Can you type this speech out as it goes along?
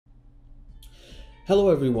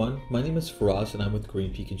Hello everyone, my name is Faraz and I'm with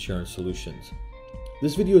Green Peak Insurance Solutions.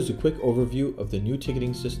 This video is a quick overview of the new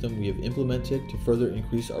ticketing system we have implemented to further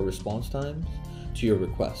increase our response times to your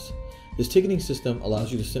requests. This ticketing system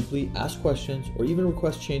allows you to simply ask questions or even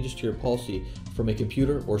request changes to your policy from a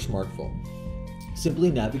computer or smartphone.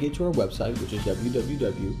 Simply navigate to our website, which is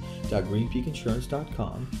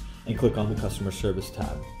www.greenpeakinsurance.com, and click on the Customer Service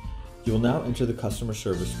tab. You will now enter the customer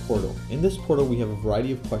service portal. In this portal, we have a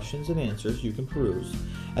variety of questions and answers you can peruse,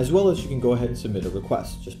 as well as you can go ahead and submit a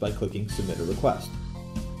request just by clicking Submit a Request.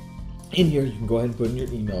 In here, you can go ahead and put in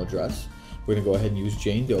your email address. We're going to go ahead and use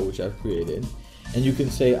Jane Doe, which I've created, and you can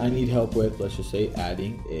say, I need help with, let's just say,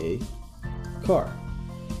 adding a car.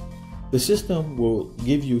 The system will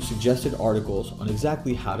give you suggested articles on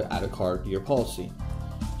exactly how to add a car to your policy.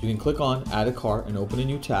 You can click on Add a Car and open a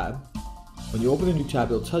new tab. When you open a new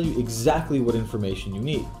tab, it'll tell you exactly what information you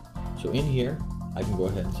need. So in here, I can go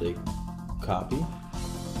ahead and say copy,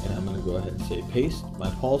 and I'm going to go ahead and say paste. My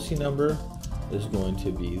policy number is going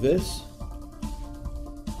to be this.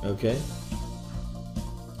 Okay.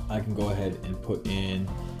 I can go ahead and put in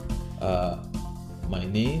my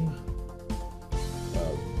name.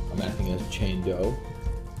 I'm acting as Jane Doe,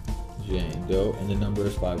 and the number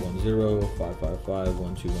is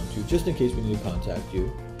 510-555-1212, just in case we need to contact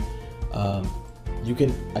you. You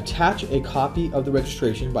can attach a copy of the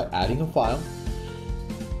registration by adding a file,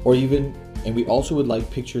 or even, and we also would like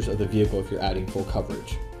pictures of the vehicle if you're adding full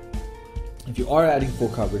coverage. If you are adding full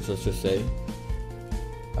coverage, let's just say,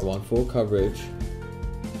 I want full coverage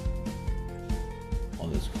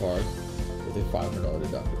on this car with a $500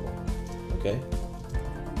 deductible, okay?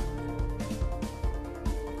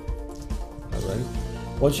 All right.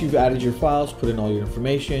 Once you've added your files, put in all your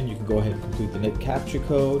information, you can go ahead and complete the net capture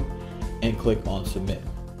code and click on submit.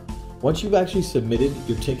 Once you've actually submitted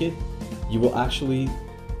your ticket, it will actually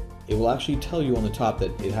tell you on the top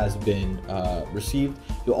that it has been received.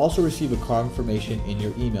 You'll also receive a car information in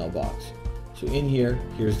your email box. So in here,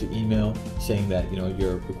 here's the email saying that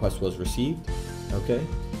your request was received. Okay.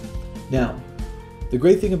 Now, the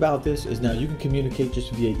great thing about this is now you can communicate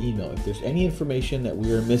just via email. If there's any information that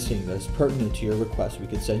we are missing that's pertinent to your request, we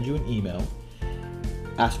could send you an email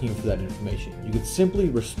asking you for that information. You could simply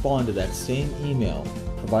respond to that same email,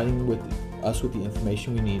 providing us with the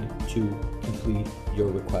information we need to complete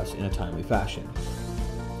your request in a timely fashion.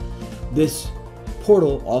 This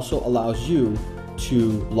portal also allows you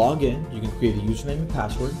to log in. You can create a username and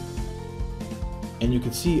password, and you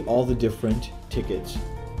can see all the different tickets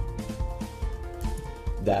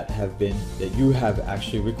that you have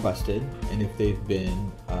actually requested and if they've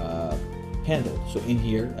been handled. So in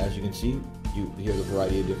here, as you can see, you hear the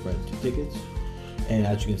variety of different tickets, and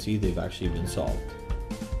as you can see, they've actually been solved.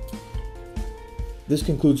 This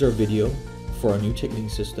concludes our video for our new ticketing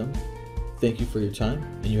system. Thank you for your time,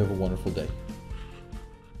 and you have a wonderful day.